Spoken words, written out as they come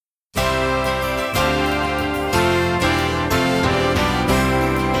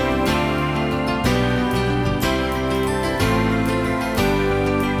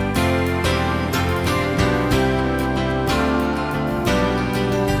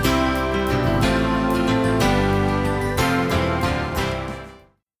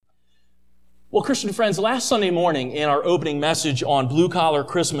Well, Christian friends, last Sunday morning in our opening message on Blue Collar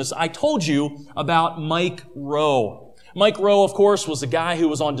Christmas, I told you about Mike Rowe. Mike Rowe, of course, was a guy who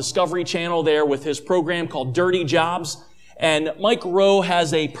was on Discovery Channel there with his program called Dirty Jobs. And Mike Rowe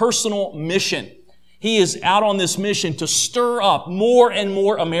has a personal mission. He is out on this mission to stir up more and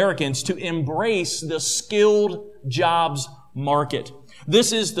more Americans to embrace the skilled jobs market.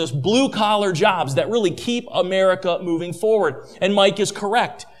 This is the blue-collar jobs that really keep America moving forward. And Mike is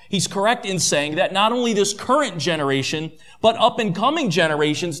correct. He's correct in saying that not only this current generation, but up-and-coming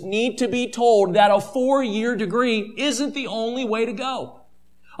generations need to be told that a 4-year degree isn't the only way to go.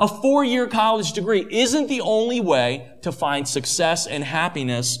 A 4-year college degree isn't the only way to find success and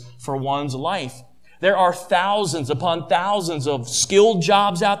happiness for one's life. There are thousands upon thousands of skilled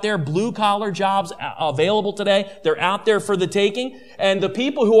jobs out there, blue-collar jobs available today. They're out there for the taking. And the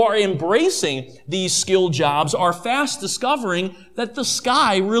people who are embracing these skilled jobs are fast discovering that the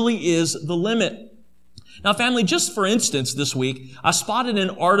sky really is the limit. Now, family, just for instance, this week, I spotted an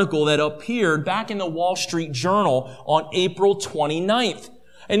article that appeared back in the Wall Street Journal on April 29th.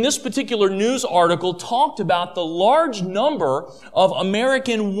 And this particular news article talked about the large number of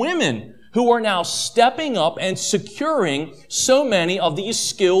American women who are now stepping up and securing so many of these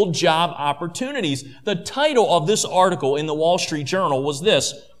skilled job opportunities. The title of this article in the Wall Street Journal was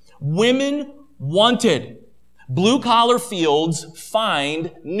this: Women Wanted. Blue-collar fields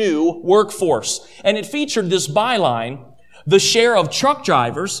find new workforce. And it featured this byline: the share of truck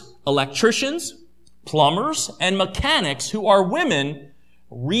drivers, electricians, plumbers, and mechanics who are women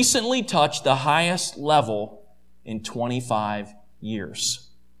recently touched the highest level in 25 years.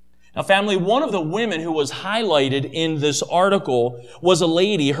 Now, family, one of the women who was highlighted in this article was a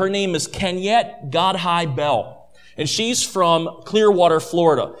lady. Her name is Kenyette Godhigh-Bell, and she's from Clearwater,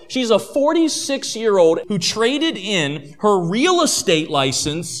 Florida. She's a 46-year-old who traded in her real estate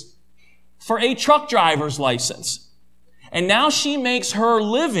license for a truck driver's license. And now she makes her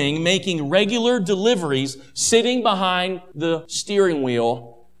living making regular deliveries, sitting behind the steering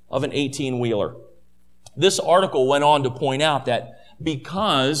wheel of an 18-wheeler. This article went on to point out that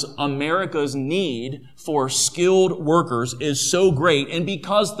because America's need for skilled workers is so great, and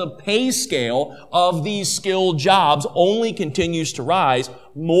because the pay scale of these skilled jobs only continues to rise,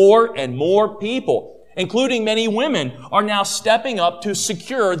 more and more people, including many women, are now stepping up to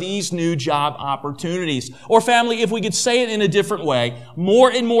secure these new job opportunities. Or family, if we could say it in a different way,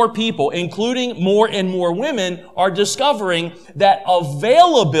 more and more people, including more and more women, are discovering that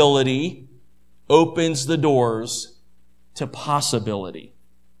availability opens the doors to possibility.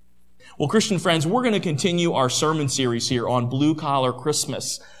 Well, Christian friends, we're going to continue our sermon series here on Blue Collar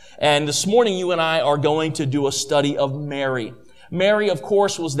Christmas. And this morning, you and I are going to do a study of Mary. Mary, of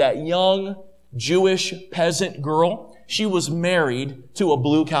course, was that young Jewish peasant girl. She was married to a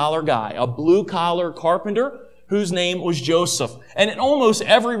blue-collar guy, a blue-collar carpenter whose name was Joseph. And in almost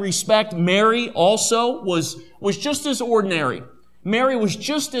every respect, Mary also was just as ordinary. Mary was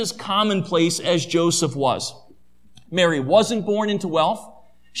just as commonplace as Joseph was. Mary wasn't born into wealth.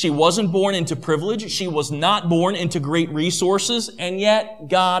 She wasn't born into privilege. She was not born into great resources. And yet,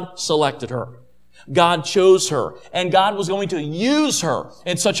 God selected her. God chose her. And God was going to use her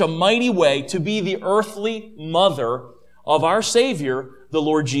in such a mighty way to be the earthly mother of our Savior, the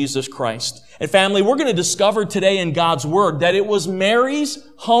Lord Jesus Christ. And family, we're going to discover today in God's Word that it was Mary's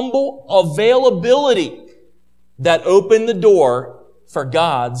humble availability that opened the door for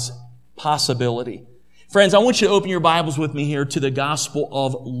God's possibility. Friends, I want you to open your Bibles with me here to the Gospel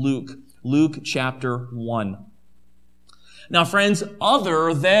of Luke. Luke chapter 1. Now, friends,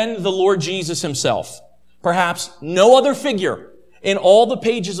 other than the Lord Jesus himself, perhaps no other figure in all the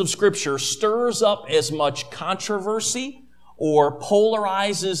pages of Scripture stirs up as much controversy or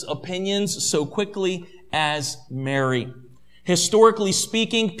polarizes opinions so quickly as Mary. Historically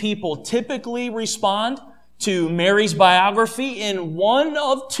speaking, people typically respond to Mary's biography in one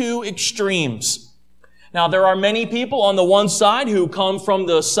of two extremes. Now, there are many people on the one side who come from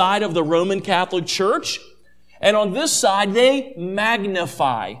the side of the Roman Catholic Church, and on this side, they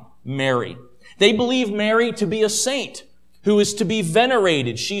magnify Mary. They believe Mary to be a saint who is to be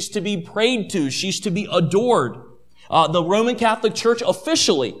venerated. She's to be prayed to. She's to be adored. The Roman Catholic Church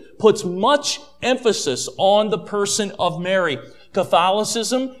officially puts much emphasis on the person of Mary.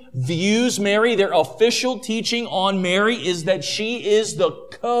 Catholicism views Mary, their official teaching on Mary is that she is the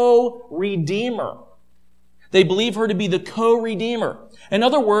co-redeemer. They believe her to be the co-redeemer. In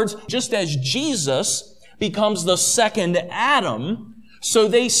other words, just as Jesus becomes the second Adam, so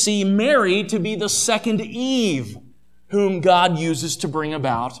they see Mary to be the second Eve, whom God uses to bring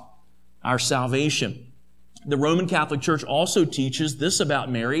about our salvation. the Roman Catholic Church also teaches this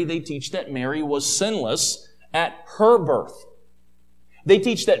about Mary. They teach that Mary was sinless at her birth. They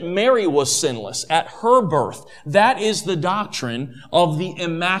teach that Mary was sinless at her birth. That is the doctrine of the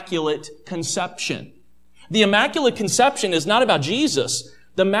Immaculate Conception. The Immaculate Conception is not about Jesus.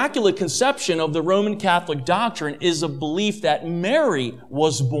 The Immaculate Conception of the Roman Catholic doctrine is a belief that Mary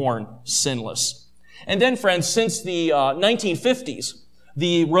was born sinless. And then, friends, since the 1950s,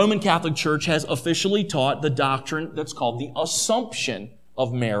 the Roman Catholic Church has officially taught the doctrine that's called the Assumption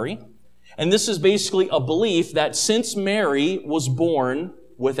of Mary. And this is basically a belief that since Mary was born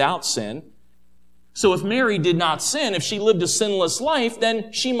without sin, so if Mary did not sin, if she lived a sinless life,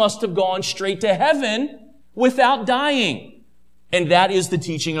 then she must have gone straight to heaven without dying. And that is the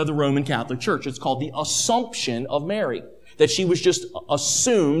teaching of the Roman Catholic Church. It's called the Assumption of Mary, that she was just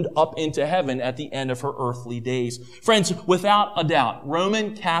assumed up into heaven at the end of her earthly days. Friends, without a doubt,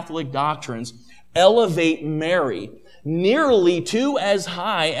 Roman Catholic doctrines elevate Mary nearly to as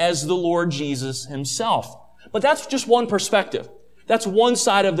high as the Lord Jesus himself. But that's just one perspective. That's one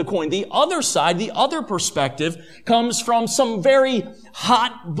side of the coin. The other side, the other perspective, comes from some very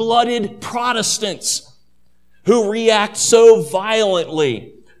hot-blooded Protestants who react so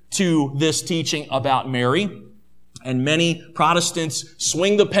violently to this teaching about Mary. And many Protestants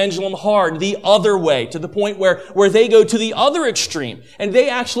swing the pendulum hard the other way, to the point where they go to the other extreme. And they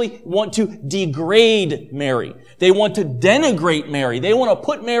actually want to degrade Mary. They want to denigrate Mary. They want to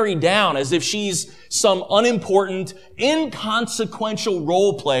put Mary down as if she's some unimportant, inconsequential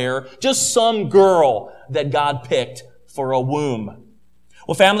role player, just some girl that God picked for a womb.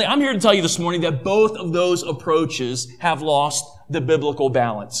 Well, family, I'm here to tell you this morning that both of those approaches have lost the biblical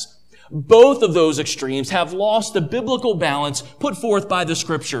balance. Both of those extremes have lost the biblical balance put forth by the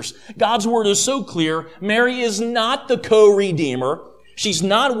Scriptures. God's Word is so clear. Mary is not the co-redeemer. She's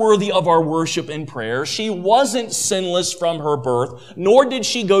not worthy of our worship and prayer. She wasn't sinless from her birth, nor did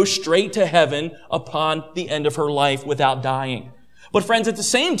she go straight to heaven upon the end of her life without dying. But friends, at the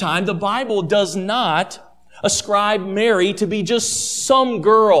same time, the Bible does not ascribe Mary to be just some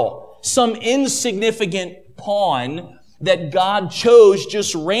girl, some insignificant pawn that God chose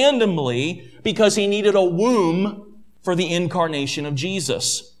just randomly because he needed a womb for the incarnation of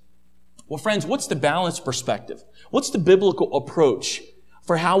Jesus. Well, friends, what's the balanced perspective? What's the biblical approach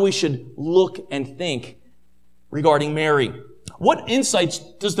for how we should look and think regarding Mary? What insights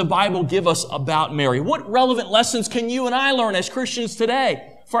does the Bible give us about Mary? What relevant lessons can you and I learn as Christians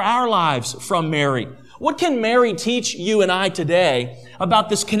today for our lives from Mary? What can Mary teach you and I today about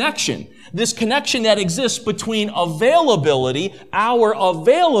this connection that exists between availability, our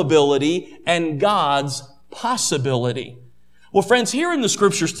availability, and God's possibility? Well, friends, here in the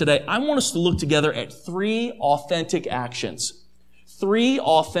Scriptures today, I want us to look together at three authentic actions. Three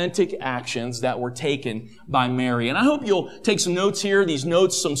authentic actions that were taken by Mary. And I hope you'll take some notes here. These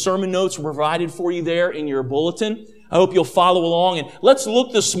notes, some sermon notes were provided for you there in your bulletin. I hope you'll follow along. And let's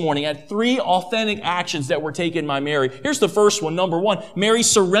look this morning at three authentic actions that were taken by Mary. Here's the first one. Number one, Mary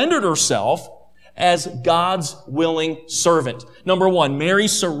surrendered herself as God's willing servant. Number one, Mary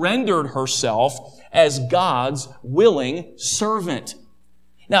surrendered herself as God's willing servant.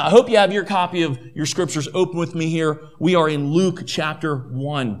 Now, I hope you have your copy of your Scriptures open with me here. We are in Luke chapter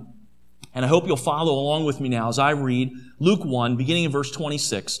 1. And I hope you'll follow along with me now as I read Luke 1, beginning in verse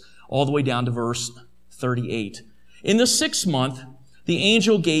 26, all the way down to verse 38. In the 6th month, the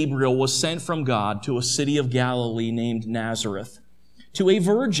angel Gabriel was sent from God to a city of Galilee named Nazareth, to a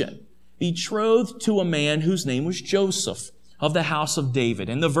virgin betrothed to a man whose name was Joseph, of the house of David,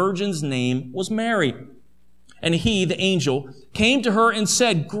 and the virgin's name was Mary. And he, the angel, came to her and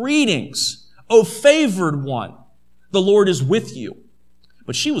said, "Greetings, O favored one, the Lord is with you."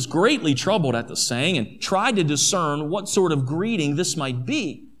 But she was greatly troubled at the saying and tried to discern what sort of greeting this might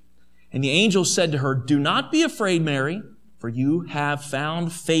be. And the angel said to her, "Do not be afraid, Mary, for you have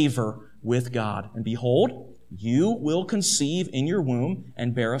found favor with God. And behold, you will conceive in your womb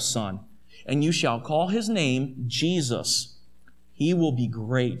and bear a son, and you shall call his name Jesus. He will be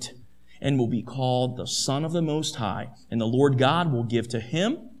great and will be called the Son of the Most High. And the Lord God will give to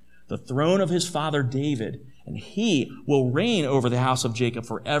him the throne of his father David, and he will reign over the house of Jacob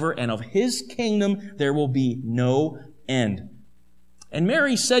forever, and of his kingdom there will be no end." And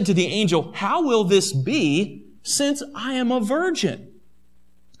Mary said to the angel, "How will this be, since I am a virgin?"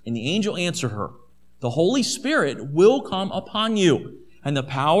 And the angel answered her, "The Holy Spirit will come upon you, and the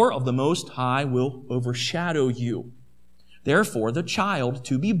power of the Most High will overshadow you. Therefore, the child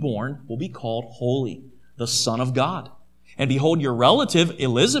to be born will be called Holy, the Son of God. And behold, your relative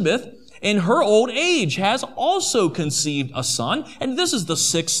Elizabeth, in her old age, has also conceived a son, and this is the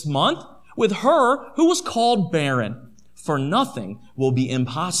 6th month with her who was called barren, for nothing will be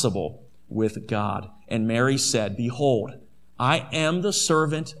impossible with God. And Mary said, Behold, I am the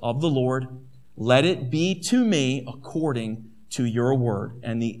servant of the Lord. Let it be to me according to your word.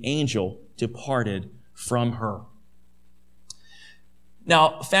 And the angel departed from her.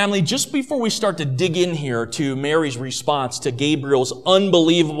 Now, family, just before we start to dig in here to Mary's response to Gabriel's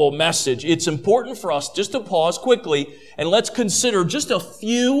unbelievable message, it's important for us just to pause quickly and let's consider just a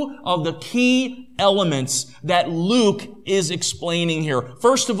few of the key elements that Luke is explaining here.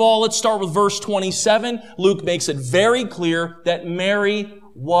 First of all, let's start with verse 27. Luke makes it very clear that Mary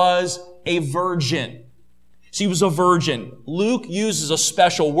was a virgin. She was a virgin. Luke uses a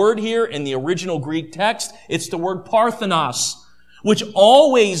special word here in the original Greek text. It's the word parthenos, which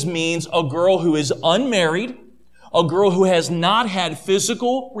always means a girl who is unmarried, a girl who has not had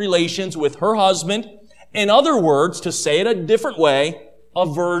physical relations with her husband. In other words, to say it a different way, a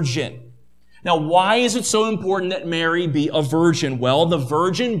virgin. Now, why is it so important that Mary be a virgin? Well, the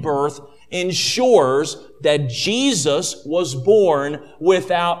virgin birth ensures that Jesus was born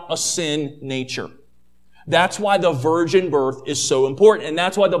without a sin nature. That's why the virgin birth is so important. And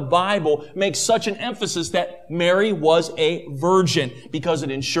that's why the Bible makes such an emphasis that Mary was a virgin, because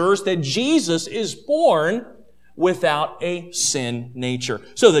it ensures that Jesus is born without a sin nature.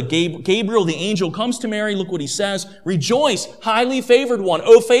 So Gabriel, the angel, comes to Mary. Look what he says. Rejoice, highly favored one.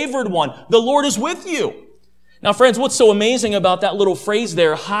 O favored one, the Lord is with you. Now, friends, what's so amazing about that little phrase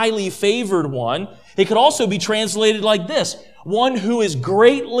there, highly favored one? It could also be translated like this: one who is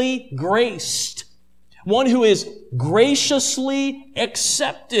greatly graced. One who is graciously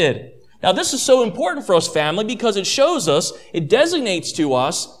accepted. Now, this is so important for us, family, because it shows us, it designates to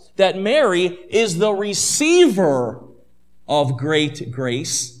us that Mary is the receiver of great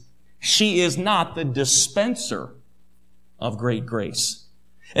grace. She is not the dispenser of great grace.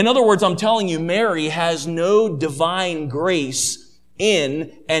 In other words, I'm telling you, Mary has no divine grace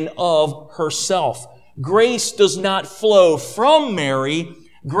in and of herself. Grace does not flow from Mary.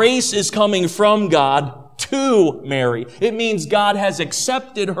 Grace is coming from God to Mary. It means God has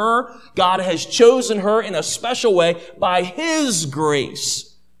accepted her. God has chosen her in a special way by His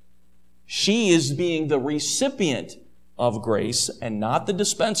grace. She is being the recipient of grace and not the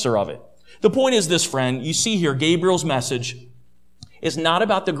dispenser of it. The point is this, friend. You see here, Gabriel's message is not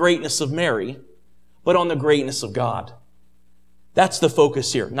about the greatness of Mary, but on the greatness of God. That's the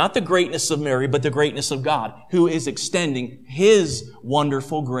focus here. Not the greatness of Mary, but the greatness of God, who is extending His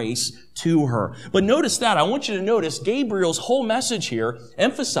wonderful grace to her. But notice that. I want you to notice Gabriel's whole message here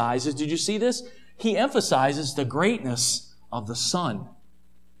emphasizes, did you see this? He emphasizes the greatness of the Son.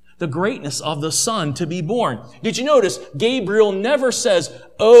 The greatness of the Son to be born. Did you notice Gabriel never says,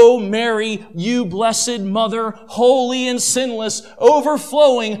 "O Mary, you blessed mother, holy and sinless,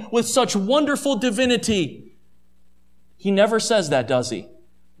 overflowing with such wonderful divinity"? He never says that, does he?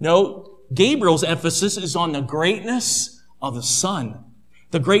 No, Gabriel's emphasis is on the greatness of the Son.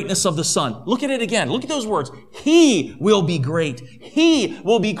 The greatness of the Son. Look at it again. Look at those words. He will be great. He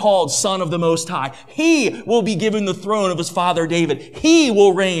will be called Son of the Most High. He will be given the throne of his father David. He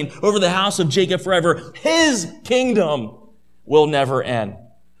will reign over the house of Jacob forever. His kingdom will never end.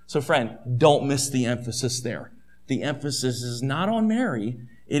 So friend, don't miss the emphasis there. The emphasis is not on Mary.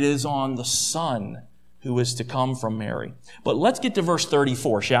 It is on the Son who is to come from Mary. But let's get to verse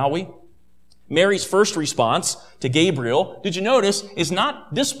 34, shall we? Mary's first response to Gabriel, did you notice, is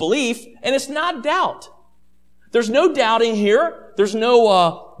not disbelief and it's not doubt. There's no doubting here. There's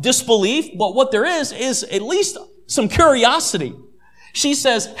no disbelief. But what there is at least some curiosity. She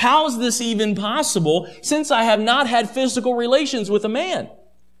says, how is this even possible since I have not had physical relations with a man?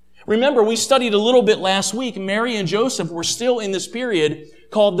 Remember, we studied a little bit last week. Mary and Joseph were still in this period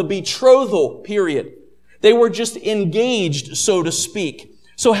called the betrothal period. They were just engaged, so to speak.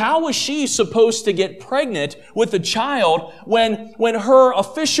 So how was she supposed to get pregnant with a child when her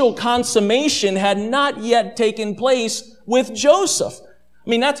official consummation had not yet taken place with Joseph? I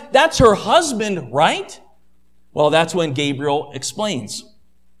mean, that's her husband, right? Well, that's when Gabriel explains.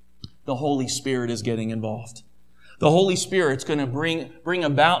 The Holy Spirit is getting involved. The Holy Spirit's going to bring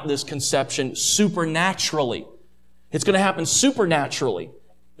about this conception supernaturally. It's going to happen supernaturally.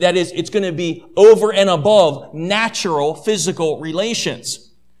 That is, it's going to be over and above natural physical relations.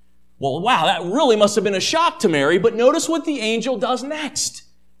 Well, wow, that really must have been a shock to Mary, but notice what the angel does next.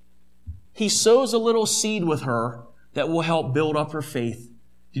 He sows a little seed with her that will help build up her faith.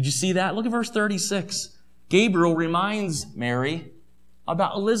 Did you see that? Look at verse 36. Gabriel reminds Mary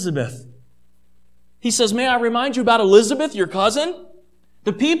about Elizabeth. He says, "May I remind you about Elizabeth, your cousin?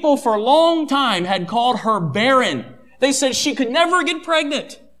 The people for a long time had called her barren. They said she could never get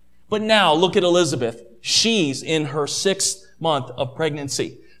pregnant. But now look at Elizabeth. She's in her 6th month of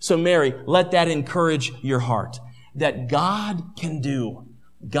pregnancy. So Mary, let that encourage your heart that God can do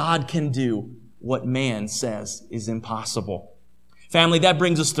what man says is impossible. Family, that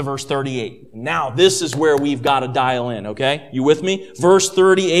brings us to verse 38. Now, this is where we've got to dial in, okay? You with me? Verse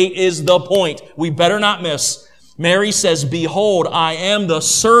 38 is the point we better not miss. Mary says, "Behold, I am the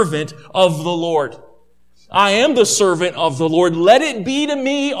servant of the Lord. I am the servant of the Lord. Let it be to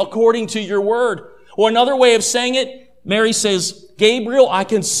me according to your word." Or another way of saying it, Mary says, "Gabriel, I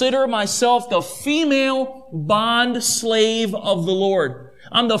consider myself the female bond slave of the Lord.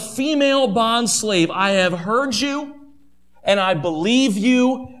 I'm the female bond slave. I have heard you, and I believe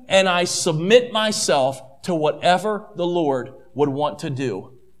you, and I submit myself to whatever the Lord would want to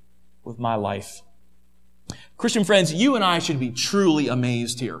do with my life." Christian friends, you and I should be truly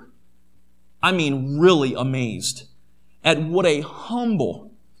amazed here. I mean, really amazed at what a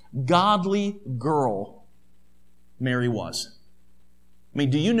humble, godly girl Mary was. I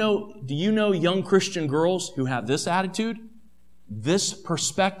mean, do you know young Christian girls who have this attitude, this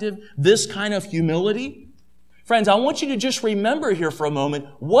perspective, this kind of humility? Friends, I want you to just remember here for a moment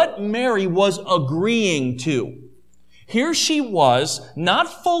what Mary was agreeing to. Here she was,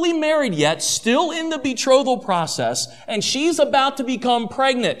 not fully married yet, still in the betrothal process, and she's about to become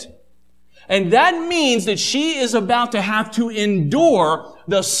pregnant. And that means that she is about to have to endure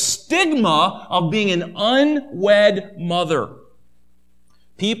the stigma of being an unwed mother.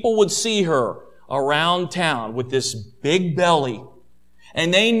 People would see her around town with this big belly,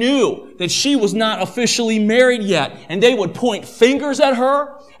 and they knew that she was not officially married yet, and they would point fingers at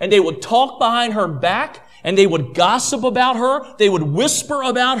her, and they would talk behind her back, and they would gossip about her, they would whisper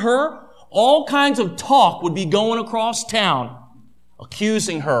about her. All kinds of talk would be going across town,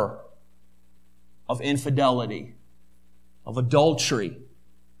 accusing her of infidelity, of adultery,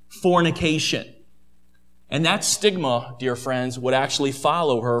 fornication. And that stigma, dear friends, would actually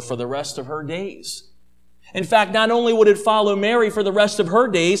follow her for the rest of her days. In fact, not only would it follow Mary for the rest of her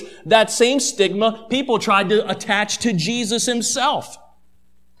days, that same stigma people tried to attach to Jesus himself.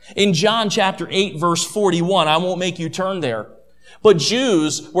 In John chapter 8, verse 41, I won't make you turn there, but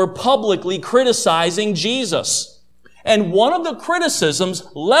Jews were publicly criticizing Jesus. And one of the criticisms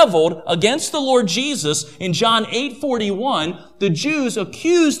leveled against the Lord Jesus in John 8:41, the Jews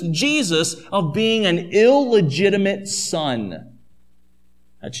accused Jesus of being an illegitimate son.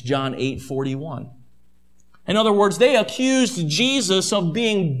 That's John 8:41. In other words, they accused Jesus of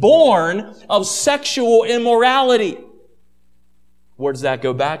being born of sexual immorality. Where does that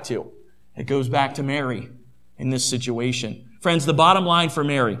go back to? It goes back to Mary in this situation. Friends, the bottom line for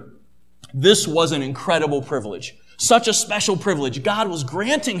Mary, this was an incredible privilege. Such a special privilege God was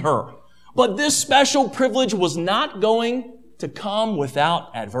granting her. But this special privilege was not going to come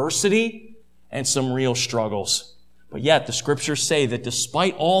without adversity and some real struggles. But yet the scriptures say that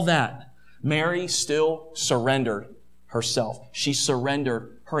despite all that, Mary still surrendered herself. She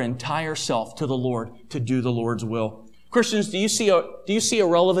surrendered her entire self to the Lord to do the Lord's will. Christians, do you see a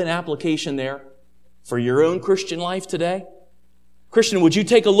relevant application there for your own Christian life today? Christian, would you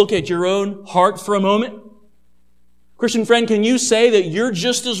take a look at your own heart for a moment? Christian friend, can you say that you're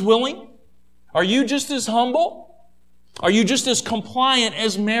just as willing? Are you just as humble? Are you just as compliant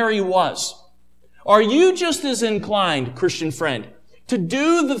as Mary was? Are you just as inclined, Christian friend, to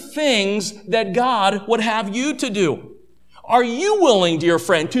do the things that God would have you to do? Are you willing, dear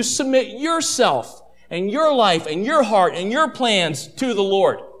friend, to submit yourself and your life and your heart and your plans to the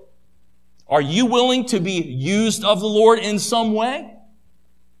Lord? Are you willing to be used of the Lord in some way?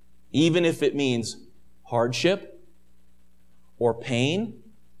 Even if it means hardship, or pain,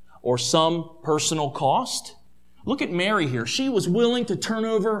 or some personal cost. Look at Mary here. She was willing to turn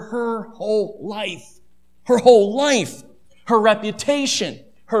over her whole life, her reputation,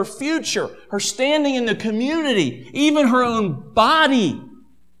 her future, her standing in the community, even her own body.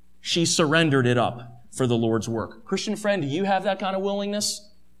 She surrendered it up for the Lord's work. Christian friend, do you have that kind of willingness?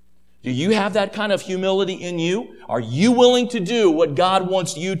 Do you have that kind of humility in you? Are you willing to do what God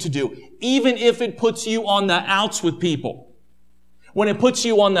wants you to do, even if it puts you on the outs with people? When it puts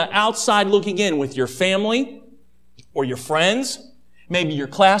you on the outside looking in with your family or your friends, maybe your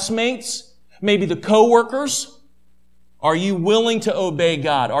classmates, maybe the coworkers, are you willing to obey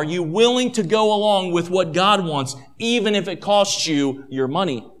God? Are you willing to go along with what God wants, even if it costs you your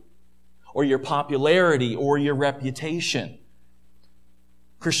money or your popularity or your reputation?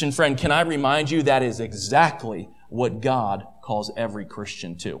 Christian friend, can I remind you that is exactly what God calls every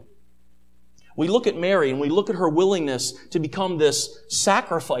Christian to? We look at Mary and we look at her willingness to become this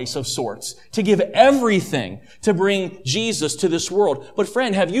sacrifice of sorts, to give everything to bring Jesus to this world. But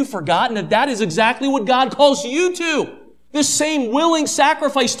friend, have you forgotten that that is exactly what God calls you to? This same willing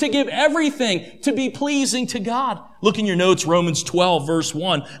sacrifice to give everything to be pleasing to God. Look in your notes, Romans 12, verse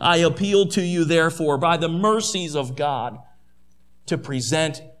 1. I appeal to you, therefore, by the mercies of God, to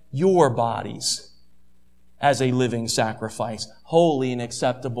present your bodies as a living sacrifice, holy and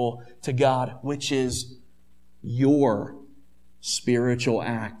acceptable to God, which is your spiritual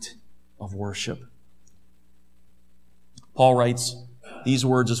act of worship. Paul writes these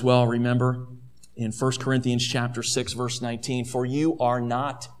words as well, remember, in 1 Corinthians chapter 6, verse 19, for you are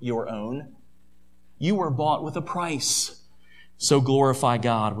not your own. You were bought with a price. So glorify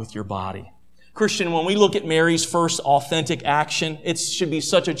God with your body. Christian, when we look at Mary's first authentic action, it should be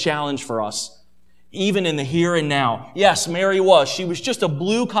such a challenge for us. Even in the here and now. Yes, Mary was. She was just a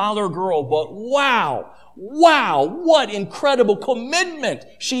blue-collar girl, but wow, what incredible commitment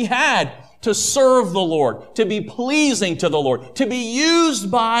she had to serve the Lord, to be pleasing to the Lord, to be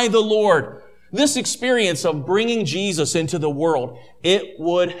used by the Lord. This experience of bringing Jesus into the world, it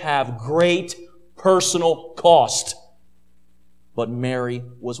would have great personal cost. But Mary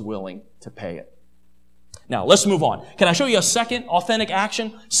was willing to pay it. Now, let's move on. Can I show you a second authentic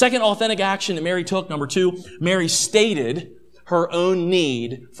action? Second authentic action that Mary took. Number 2, Mary stated her own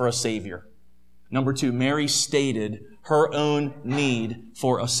need for a Savior. Number 2, Mary stated her own need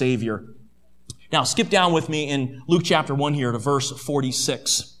for a Savior. Now, skip down with me in Luke chapter 1 here to verse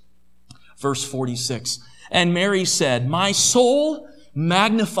 46. Verse 46. And Mary said, my soul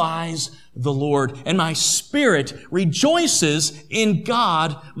magnifies the Lord, and my spirit rejoices in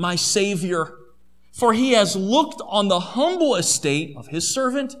God, my Savior. For he has looked on the humble estate of his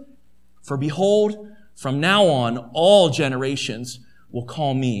servant. For behold, from now on, all generations will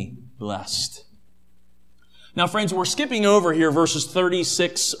call me blessed. Now, friends, we're skipping over here verses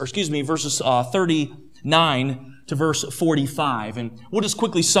 39 to verse 45. And we'll just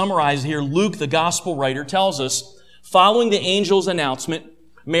quickly summarize here. Luke, the gospel writer, tells us, following the angel's announcement,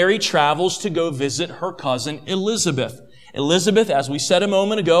 Mary travels to go visit her cousin Elizabeth. Elizabeth, as we said a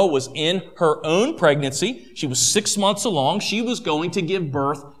moment ago, was in her own pregnancy. She was 6 months along. She was going to give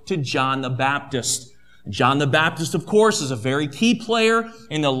birth to John the Baptist. John the Baptist, of course, is a very key player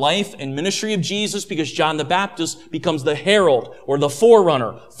in the life and ministry of Jesus because John the Baptist becomes the herald or the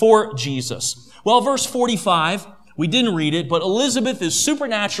forerunner for Jesus. Well, verse 45, we didn't read it, but Elizabeth is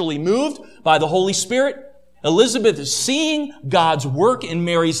supernaturally moved by the Holy Spirit. Elizabeth is seeing God's work in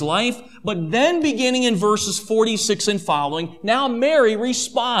Mary's life, but then beginning in verses 46 and following, now Mary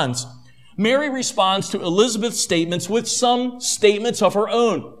responds. Mary responds to Elizabeth's statements with some statements of her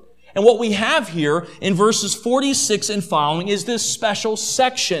own. And what we have here in verses 46 and following is this special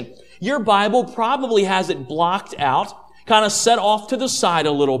section. Your Bible probably has it blocked out, kind of set off to the side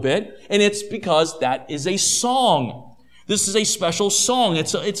a little bit, and it's because that is a song. This is a special song.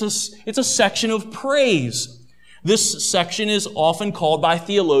 It's a section of praise. This section is often called by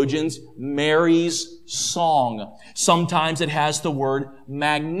theologians Mary's song. Sometimes it has the word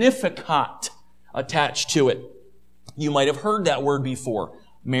Magnificat attached to it. You might have heard that word before.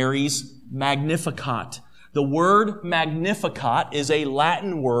 Mary's Magnificat. The word Magnificat is a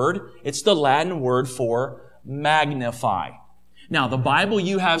Latin word. It's the Latin word for magnify. Now, the Bible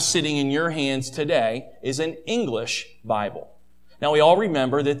you have sitting in your hands today is an English Bible. Now, we all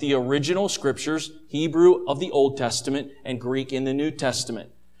remember that the original scriptures, Hebrew of the Old Testament and Greek in the New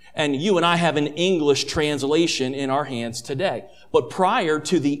Testament. And you and I have an English translation in our hands today. But prior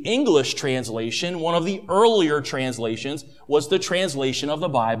to the English translation, one of the earlier translations was the translation of the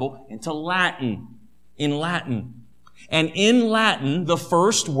Bible into Latin. In Latin. And in Latin, the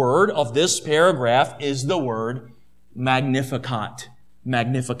first word of this paragraph is the word Magnificat.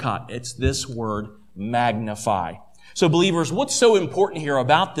 Magnificat. It's this word, magnify. So believers, what's so important here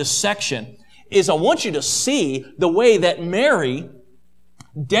about this section is I want you to see the way that Mary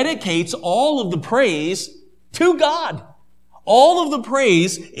dedicates all of the praise to God. All of the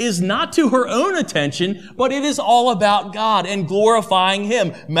praise is not to her own attention, but it is all about God and glorifying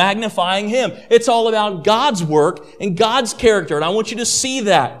Him, magnifying Him. It's all about God's work and God's character, and I want you to see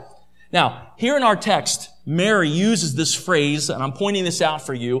that. Now, here in our text, Mary uses this phrase, and I'm pointing this out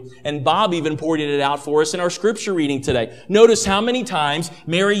for you, and Bob even pointed it out for us in our scripture reading today. Notice how many times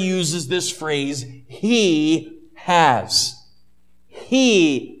Mary uses this phrase, He has.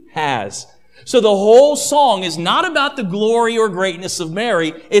 He has. So the whole song is not about the glory or greatness of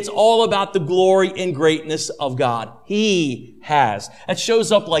Mary. It's all about the glory and greatness of God. He has. That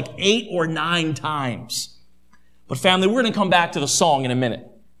shows up like 8 or 9 times. But family, we're going to come back to the song in a minute.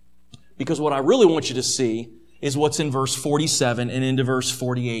 Because what I really want you to see is what's in verse 47 and into verse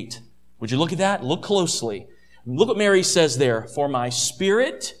 48. Would you look at that? Look closely. Look what Mary says there. For my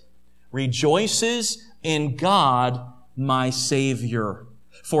spirit rejoices in God, my Savior.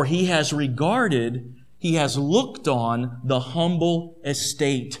 For he has looked on the humble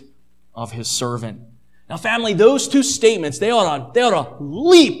estate of his servant. Now, family, those two statements, they ought to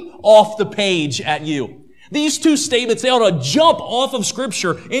leap off the page at you. These two statements, they ought to jump off of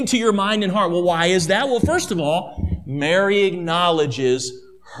Scripture into your mind and heart. Well, why is that? Well, first of all, Mary acknowledges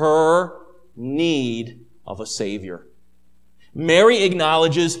her need of a Savior. Mary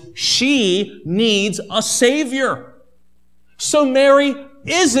acknowledges she needs a Savior. So Mary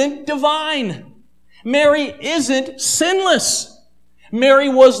isn't divine. Mary isn't sinless. Mary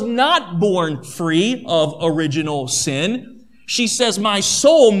was not born free of original sin. She says, my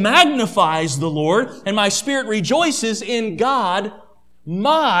soul magnifies the Lord, and my spirit rejoices in God,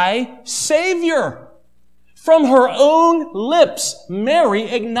 my Savior. From her own lips, Mary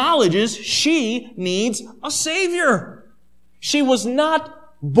acknowledges she needs a Savior. She was not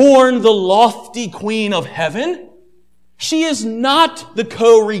born the lofty Queen of Heaven. She is not the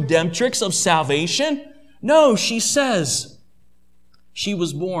co-redemptrix of salvation. No, she says she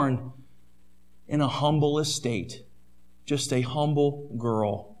was born in a humble estate. Just a humble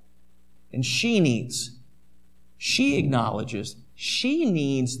girl. And she acknowledges she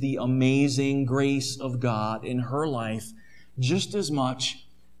needs the amazing grace of God in her life just as much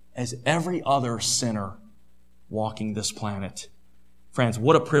as every other sinner walking this planet. Friends,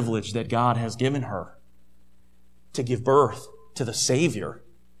 what a privilege that God has given her to give birth to the Savior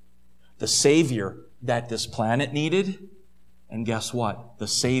that this planet needed, and guess what? The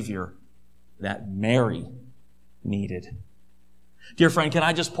Savior that Mary needed. Dear friend, can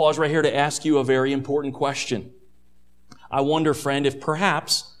I just pause right here to ask you a very important question? I wonder, friend, if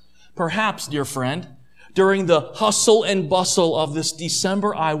perhaps, dear friend, during the hustle and bustle of this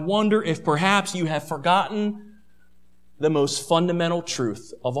December, I wonder if perhaps you have forgotten the most fundamental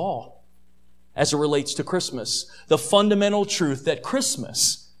truth of all as it relates to Christmas. The fundamental truth that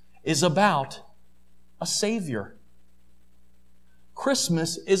Christmas is about a Savior.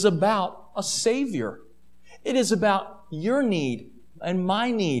 Christmas is about a Savior. It is about your need and my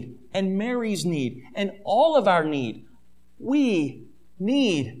need and Mary's need and all of our need. We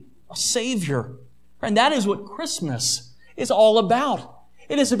need a Savior. And that is what Christmas is all about.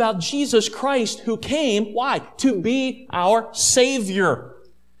 It is about Jesus Christ who came, why? To be our Savior.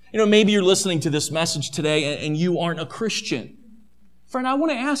 You know, maybe you're listening to this message today and you aren't a Christian. Friend, I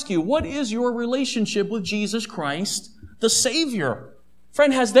want to ask you, what is your relationship with Jesus Christ, the Savior?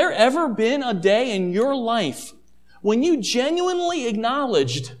 Friend, has there ever been a day in your life when you genuinely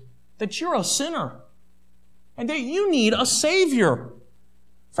acknowledged that you're a sinner and that you need a Savior?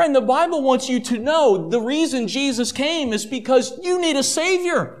 Friend, the Bible wants you to know the reason Jesus came is because you need a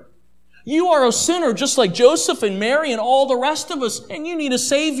Savior. You are a sinner just like Joseph and Mary and all the rest of us, and you need a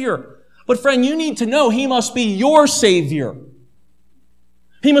Savior. But friend, you need to know He must be your Savior.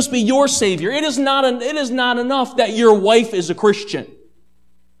 He must be your Savior. It is not enough that your wife is a Christian.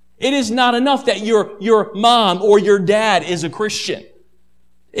 It is not enough that your mom or your dad is a Christian.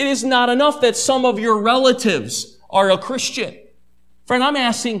 It is not enough that some of your relatives are a Christian. Friend, I'm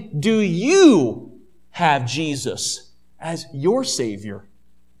asking, do you have Jesus as your Savior?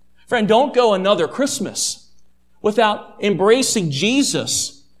 Friend, don't go another Christmas without embracing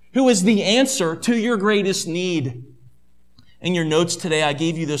Jesus, who is the answer to your greatest need. In your notes today, I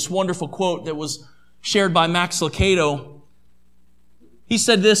gave you this wonderful quote that was shared by Max Lucado. He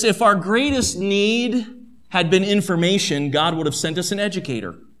said this, if our greatest need had been information, God would have sent us an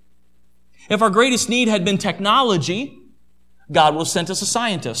educator. If our greatest need had been technology, God would have sent us a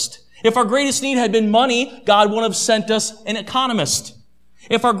scientist. If our greatest need had been money, God would have sent us an economist.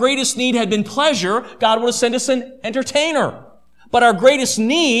 If our greatest need had been pleasure, God would have sent us an entertainer. But our greatest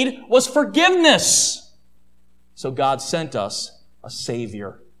need was forgiveness. So God sent us a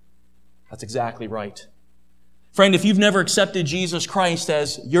Savior. That's exactly right. Friend, if you've never accepted Jesus Christ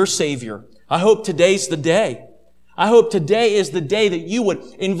as your Savior, I hope today's the day. I hope today is the day that you would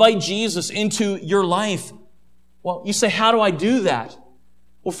invite Jesus into your life. Well, you say, how do I do that?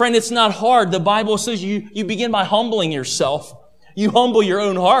 Well, friend, it's not hard. The Bible says you begin by humbling yourself. You humble your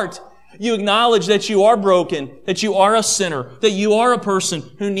own heart. You acknowledge that you are broken, that you are a sinner, that you are a person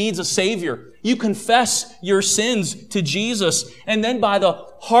who needs a Savior. You confess your sins to Jesus. And then by the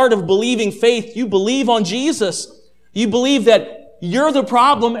heart of believing faith, you believe on Jesus. You believe that you're the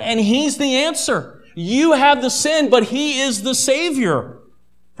problem and He's the answer. You have the sin, but He is the Savior.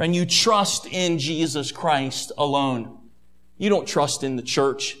 Friend, you trust in Jesus Christ alone. You don't trust in the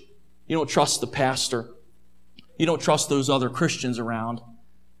church. You don't trust the pastor. You don't trust those other Christians around.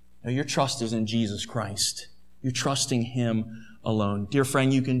 No, your trust is in Jesus Christ. You're trusting Him alone. Dear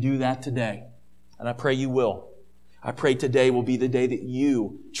friend, you can do that today. And I pray you will. I pray today will be the day that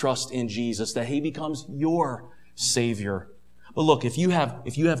you trust in Jesus, that He becomes your Savior. But look, if you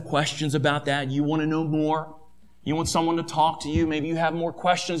have questions about that, you want to know more, you want someone to talk to you, maybe you have more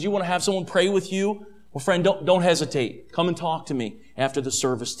questions, you want to have someone pray with you, well, friend, don't hesitate. Come and talk to me after the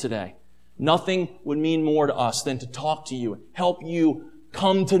service today. Nothing would mean more to us than to talk to you, help you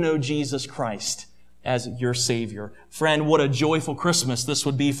come to know Jesus Christ as your Savior. Friend, what a joyful Christmas this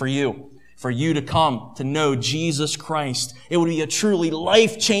would be for you to come to know Jesus Christ. It would be a truly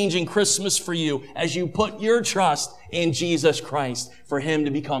life-changing Christmas for you as you put your trust in Jesus Christ for Him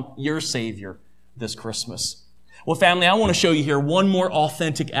to become your Savior this Christmas. Well, family, I want to show you here one more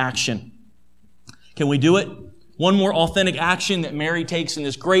authentic action. Can we do it? One more authentic action that Mary takes in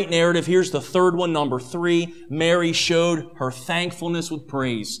this great narrative. Here's the third one, number 3. Mary showed her thankfulness with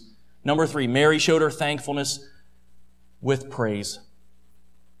praise. Number 3, Mary showed her thankfulness with praise.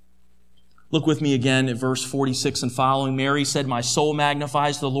 Look with me again at verse 46 and following. Mary said, "My soul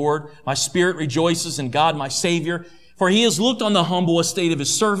magnifies the Lord. My spirit rejoices in God my Savior. For He has looked on the humble estate of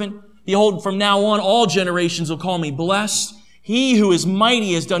His servant. Behold, from now on all generations will call me blessed. He who is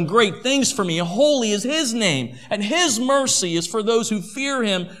mighty has done great things for me. Holy is His name, and His mercy is for those who fear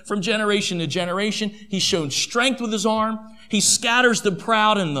Him from generation to generation. He's shown strength with His arm. He scatters the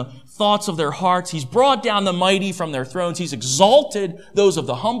proud in the thoughts of their hearts. He's brought down the mighty from their thrones. He's exalted those of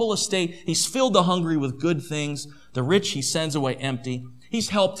the humble estate. He's filled the hungry with good things. The rich He sends away empty. He's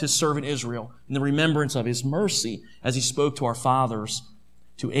helped His servant Israel in the remembrance of His mercy as He spoke to our fathers,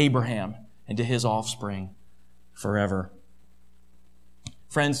 to Abraham, and to his offspring forever."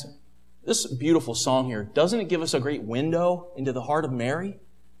 Friends, this beautiful song here, doesn't it give us a great window into the heart of Mary?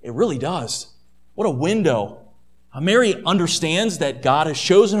 It really does. What a window. Mary understands that God has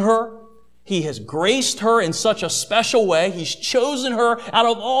chosen her. He has graced her in such a special way. He's chosen her out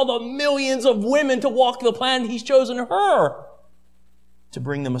of all the millions of women to walk the planet. He's chosen her to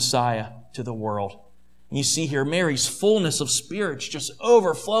bring the Messiah to the world. And you see here Mary's fullness of spirit just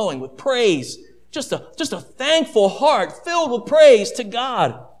overflowing with praise. Just a thankful heart filled with praise to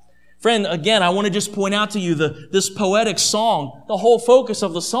God. Friend, again, I want to just point out to you this poetic song, the whole focus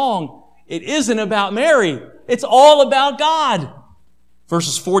of the song. It isn't about Mary. It's all about God.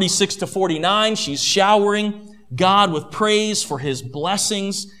 Verses 46 to 49, she's showering God with praise for His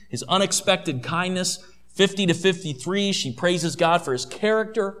blessings, His unexpected kindness. 50 to 53, she praises God for His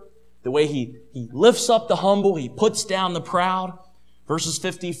character, the way He lifts up the humble, He puts down the proud. Verses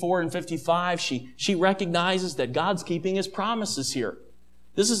 54 and 55, she recognizes that God's keeping His promises here.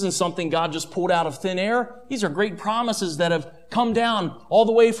 This isn't something God just pulled out of thin air. These are great promises that have come down all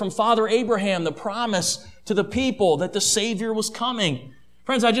the way from Father Abraham, the promise to the people that the Savior was coming.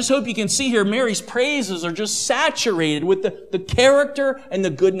 Friends, I just hope you can see here Mary's praises are just saturated with the character and the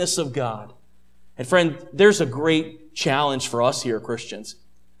goodness of God. And friend, there's a great challenge for us here, Christians.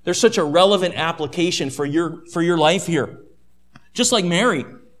 There's such a relevant application for your life here. Just like Mary,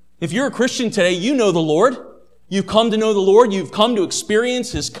 if you're a Christian today, you know the Lord. You've come to know the Lord. You've come to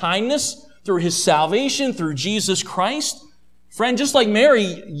experience His kindness through His salvation, through Jesus Christ. Friend, just like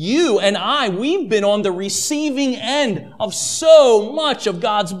Mary, you and I, we've been on the receiving end of so much of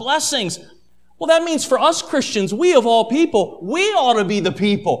God's blessings. Well, that means for us Christians, we of all people, we ought to be the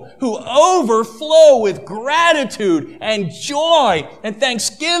people who overflow with gratitude and joy and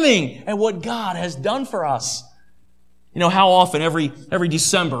thanksgiving at what God has done for us. You know, how often every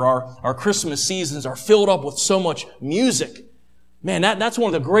December our Christmas seasons are filled up with so much music. Man, that's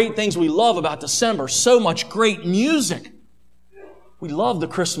one of the great things we love about December, so much great music. We love the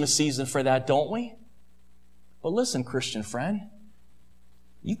Christmas season for that, don't we? But listen, Christian friend,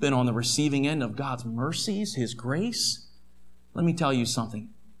 you've been on the receiving end of God's mercies, His grace. Let me tell you something.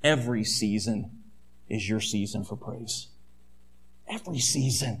 Every season is your season for praise. Every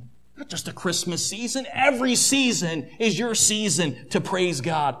season. Not just a Christmas season. Every season is your season to praise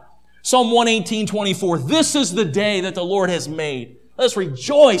God. Psalm 118:24. This is the day that the Lord has made. Let us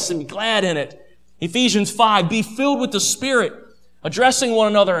rejoice and be glad in it. Ephesians 5. Be filled with the Spirit, addressing one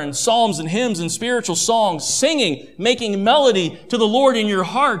another in psalms and hymns and spiritual songs, singing, making melody to the Lord in your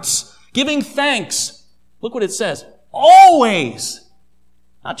hearts, giving thanks. Look what it says. Always.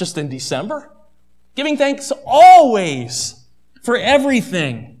 Not just in December. Giving thanks always for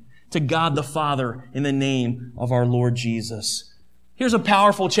everything to God the Father in the name of our Lord Jesus. Here's a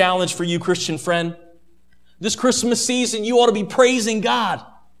powerful challenge for you, Christian friend. This Christmas season, you ought to be praising God.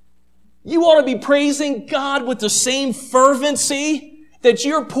 You ought to be praising God with the same fervency that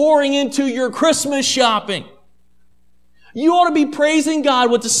you're pouring into your Christmas shopping. You ought to be praising God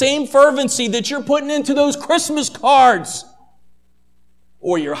with the same fervency that you're putting into those Christmas cards,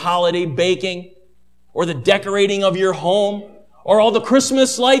 or your holiday baking, or the decorating of your home, or all the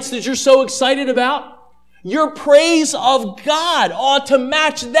Christmas lights that you're so excited about. Your praise of God ought to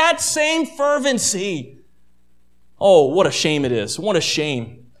match that same fervency. Oh, what a shame it is. What a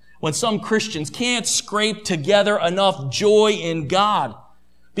shame when some Christians can't scrape together enough joy in God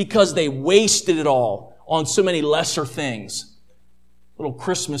because they wasted it all on so many lesser things. Little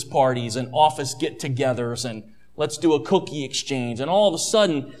Christmas parties and office get-togethers and let's do a cookie exchange. And all of a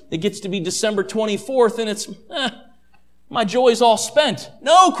sudden, it gets to be December 24th and it's, my joy's all spent.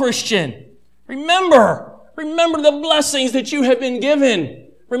 No, Christian. Remember the blessings that you have been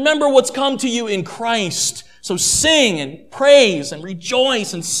given. Remember what's come to you in Christ. So sing and praise and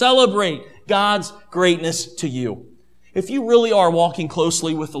rejoice and celebrate God's greatness to you. If you really are walking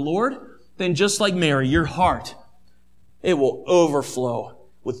closely with the Lord, then just like Mary, your heart, it will overflow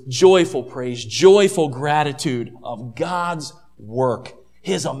with joyful praise, joyful gratitude of God's work,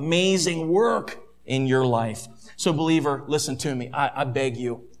 His amazing work in your life. So believer, listen to me. I beg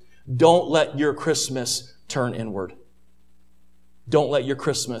you, don't let your Christmas turn inward. Don't let your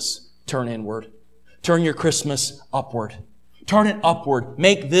Christmas turn inward. Turn your Christmas upward. Turn it upward.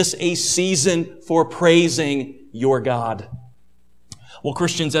 Make this a season for praising your God. Well,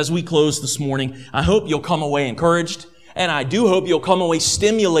 Christians, as we close this morning, I hope you'll come away encouraged, and I do hope you'll come away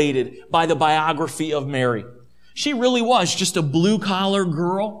stimulated by the biography of Mary. She really was just a blue-collar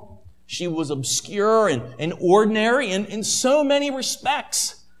girl. She was obscure and ordinary in so many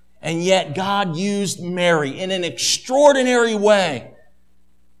respects. And yet God used Mary in an extraordinary way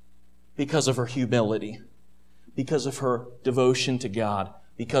because of her humility, because of her devotion to God,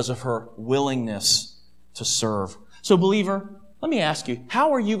 because of her willingness to serve. So believer, let me ask you,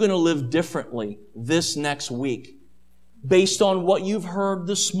 how are you going to live differently this next week based on what you've heard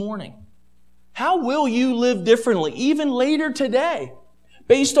this morning? How will you live differently even later today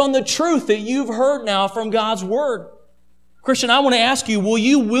based on the truth that you've heard now from God's Word? Christian, I want to ask you, will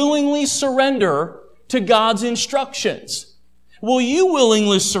you willingly surrender to God's instructions? Will you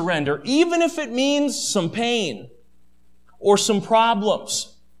willingly surrender, even if it means some pain, or some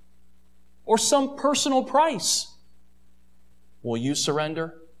problems, or some personal price? Will you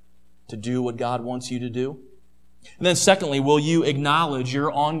surrender to do what God wants you to do? And then secondly, will you acknowledge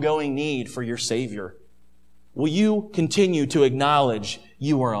your ongoing need for your Savior? Will you continue to acknowledge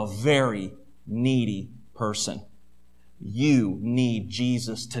you are a very needy person? You need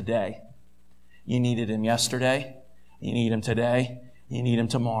Jesus today. You needed Him yesterday. You need Him today. You need Him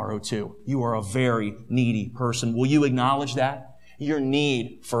tomorrow too. You are a very needy person. Will you acknowledge that? Your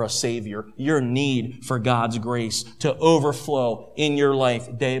need for a Savior, your need for God's grace to overflow in your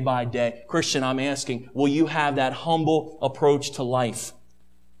life day by day. Christian, I'm asking, will you have that humble approach to life?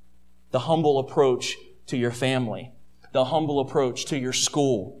 The humble approach to your family. The humble approach to your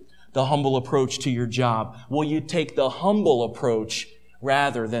school. The humble approach to your job? Will you take the humble approach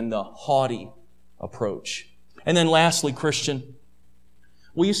rather than the haughty approach? And then lastly, Christian,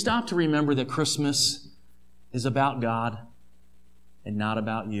 will you stop to remember that Christmas is about God and not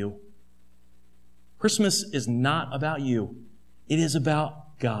about you? Christmas is not about you. It is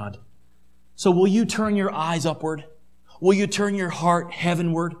about God. So will you turn your eyes upward? Will you turn your heart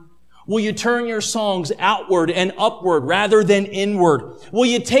heavenward? Will you turn your songs outward and upward rather than inward? Will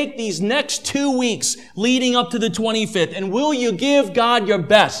you take these next 2 weeks leading up to the 25th and will you give God your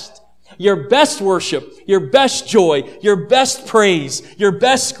best worship, your best joy, your best praise, your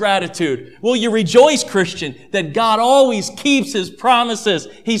best gratitude? Will you rejoice, Christian, that God always keeps His promises?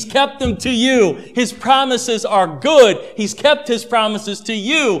 He's kept them to you. His promises are good. He's kept His promises to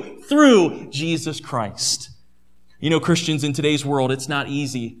you through Jesus Christ. You know, Christians, in today's world, it's not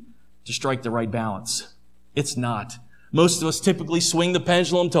easy to strike the right balance. It's not. Most of us typically swing the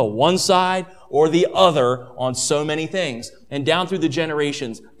pendulum to one side or the other on so many things. And down through the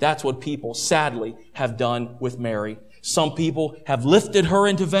generations, that's what people sadly have done with Mary. Some people have lifted her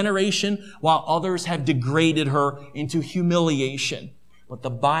into veneration, while others have degraded her into humiliation. But the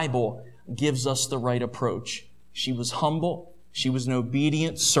Bible gives us the right approach. She was humble. She was an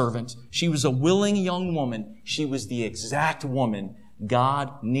obedient servant. She was a willing young woman. She was the exact woman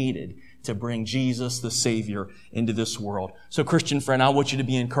God needed to bring Jesus, the Savior, into this world. So, Christian friend, I want you to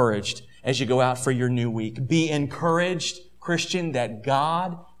be encouraged as you go out for your new week. Be encouraged, Christian, that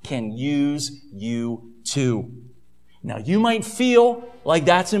God can use you too. Now, you might feel like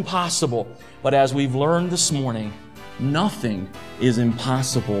that's impossible, but as we've learned this morning, nothing is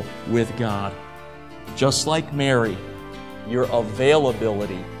impossible with God. Just like Mary, Your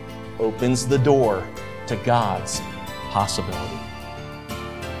availability opens the door to God's possibility.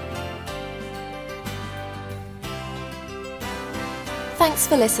 Thanks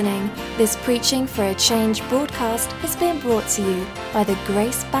for listening. This Preaching for a Change broadcast has been brought to you by the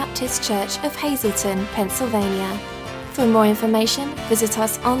Grace Baptist Church of Hazleton, Pennsylvania. For more information, visit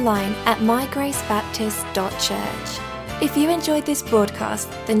us online at mygracebaptist.church. If you enjoyed this broadcast,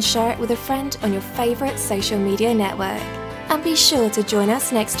 then share it with a friend on your favorite social media network. And be sure to join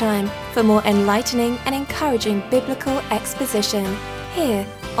us next time for more enlightening and encouraging biblical exposition here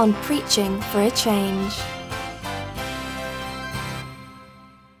on Preaching for a Change.